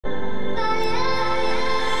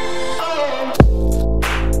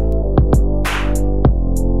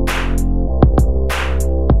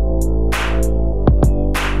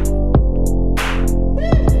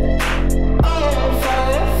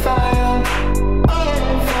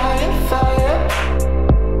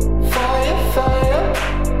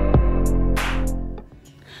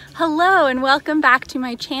and welcome back to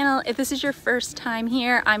my channel. If this is your first time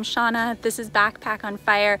here, I'm Shauna. This is Backpack on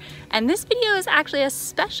Fire, and this video is actually a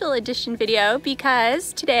special edition video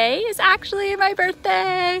because today is actually my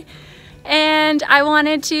birthday. And I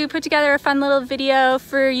wanted to put together a fun little video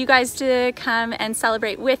for you guys to come and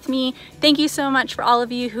celebrate with me. Thank you so much for all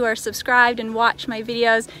of you who are subscribed and watch my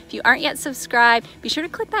videos. If you aren't yet subscribed, be sure to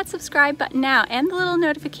click that subscribe button now and the little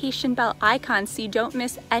notification bell icon so you don't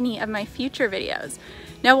miss any of my future videos.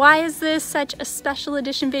 Now, why is this such a special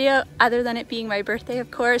edition video, other than it being my birthday,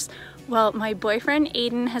 of course? Well, my boyfriend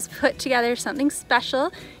Aden has put together something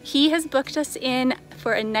special. He has booked us in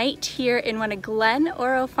for a night here in one of Glen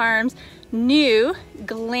Oro Farm's new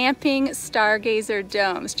glamping Stargazer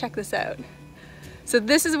Domes. Check this out. So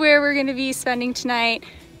this is where we're gonna be spending tonight.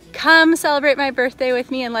 Come celebrate my birthday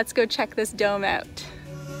with me and let's go check this dome out.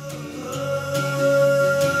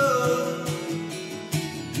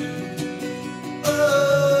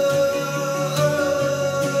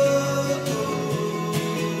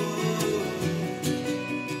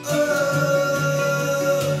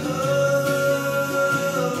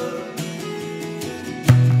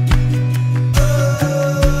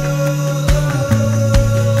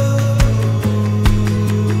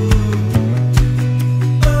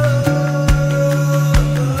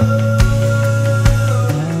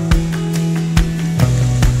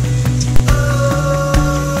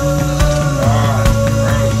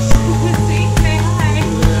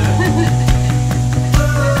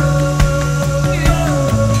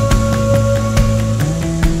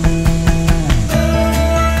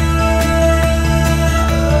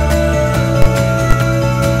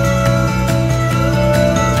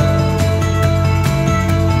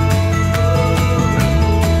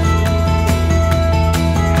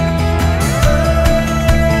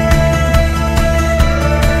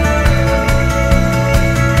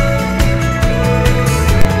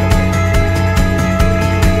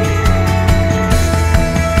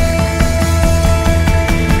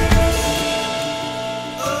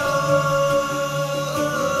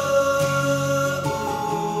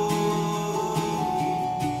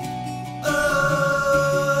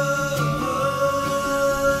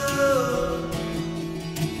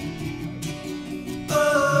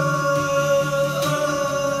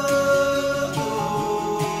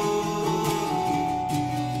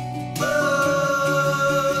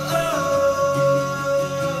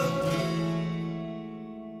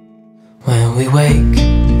 When we wake,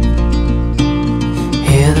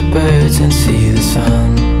 hear the birds and see the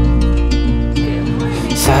sun.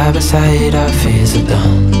 Side by side our fears are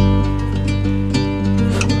done.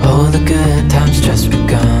 All the good times just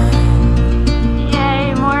begun.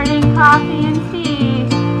 Yay, morning coffee and tea.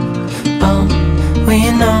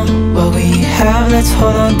 We know what we have, let's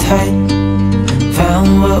hold on tight.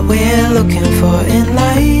 Found what we're looking for in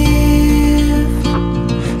life.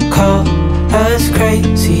 Call us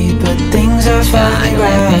crazy, but things are finally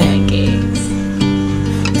right.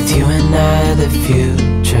 With you and I, the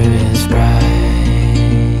future is bright.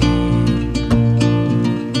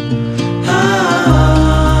 Oh,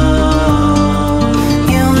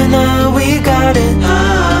 you and I, we got it.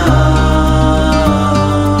 Oh,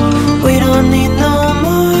 we don't need no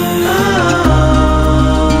more. Oh,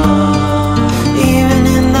 even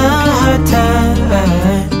in the hard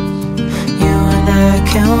times, you and I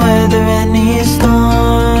can weather any storm.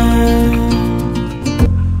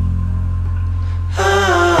 Oh,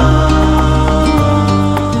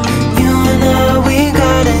 you and I, we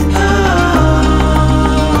got it. Oh,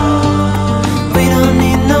 we don't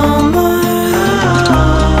need no more. Oh,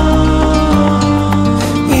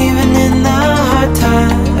 even in the hard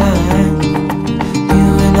times, you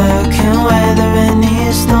and I can weather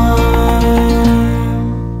any storm.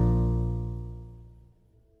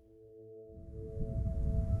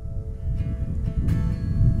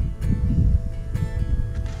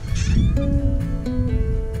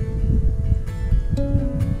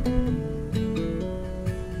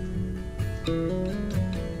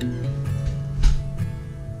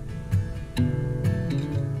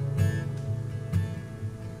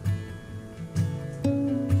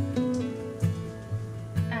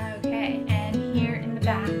 Okay, and here in the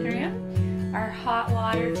bathroom, our hot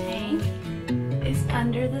water tank is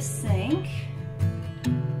under the sink.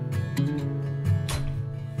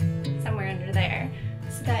 Somewhere under there,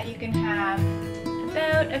 so that you can have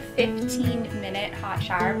about a 15-minute hot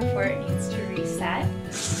shower before it needs to reset.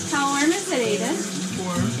 How warm is it, Aden?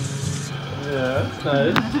 Warm. Yeah, that's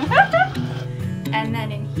nice. And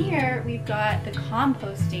then in here, we've got the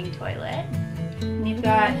composting toilet. And you've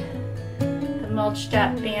got the mulched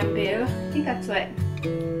up bamboo. I think that's what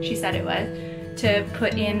she said it was. To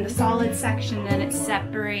put in the solid section, then it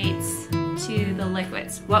separates into the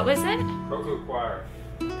liquids. What was it? Cocoa Choir.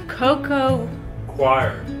 Cocoa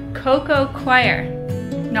Choir. Cocoa Choir.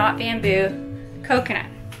 Not bamboo. Coconut.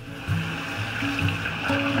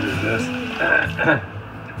 What is this?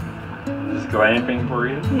 Is this glamping for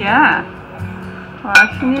you? Yeah.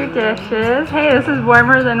 Washing your dishes. Hey, this is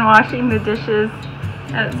warmer than washing the dishes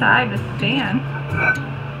outside with the fan.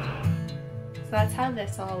 So that's how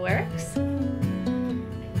this all works.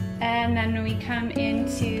 And then we come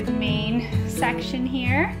into the main section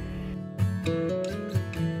here.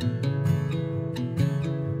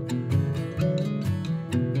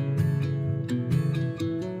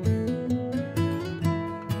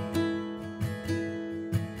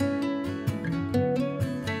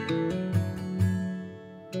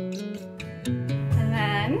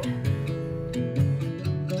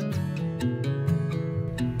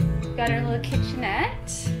 Got our little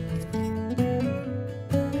kitchenette,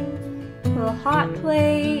 little hot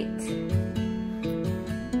plate,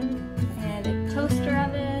 and a toaster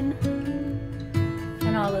oven,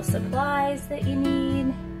 and all the supplies that you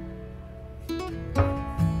need.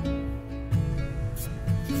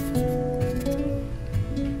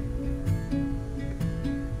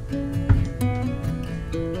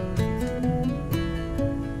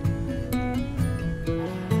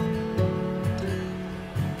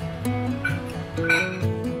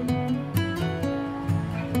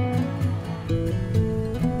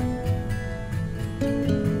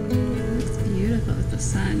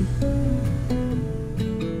 Sun.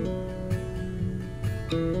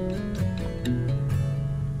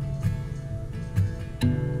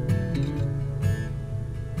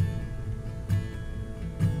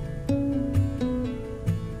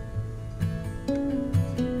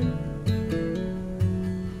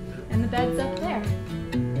 And the bed's up there.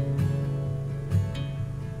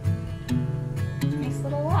 Nice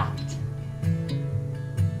little loft.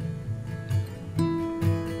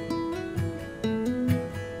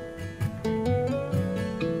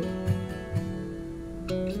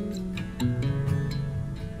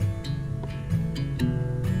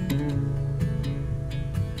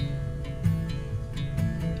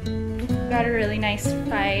 Got a really nice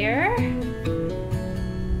fire.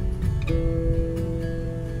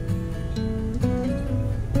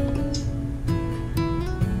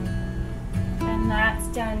 And that's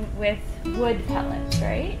done with wood pellets,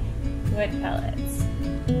 right? Wood pellets.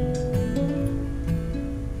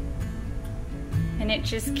 And it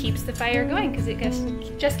just keeps the fire going because it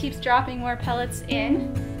just keeps dropping more pellets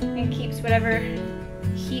in and keeps whatever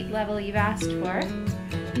heat level you've asked for.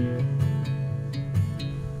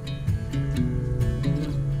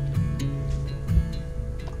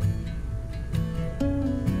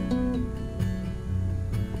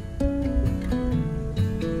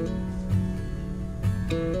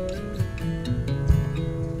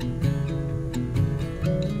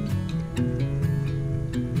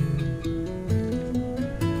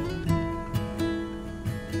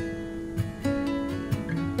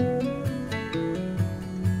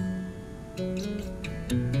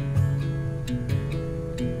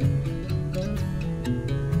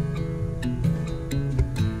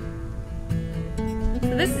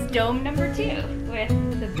 So this is dome number 2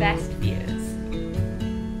 with the best views.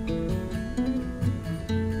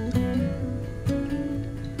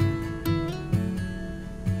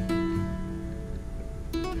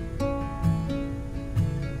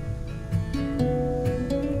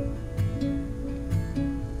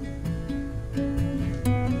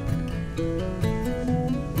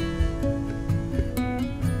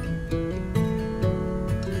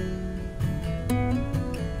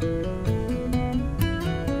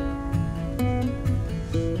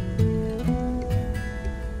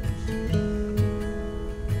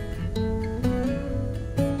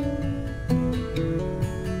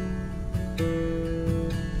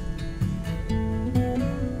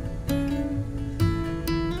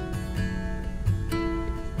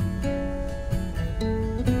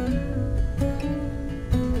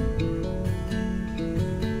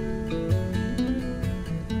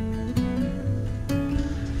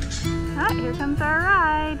 Here comes our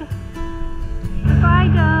ride. Goodbye,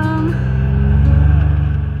 Dome.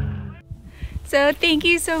 So thank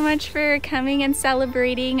you so much for coming and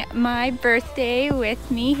celebrating my birthday with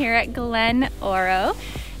me here at Glen Oro.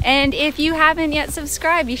 And if you haven't yet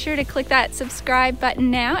subscribed, be sure to click that subscribe button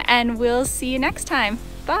now, and we'll see you next time.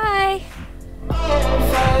 Bye.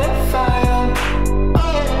 Fire, fire.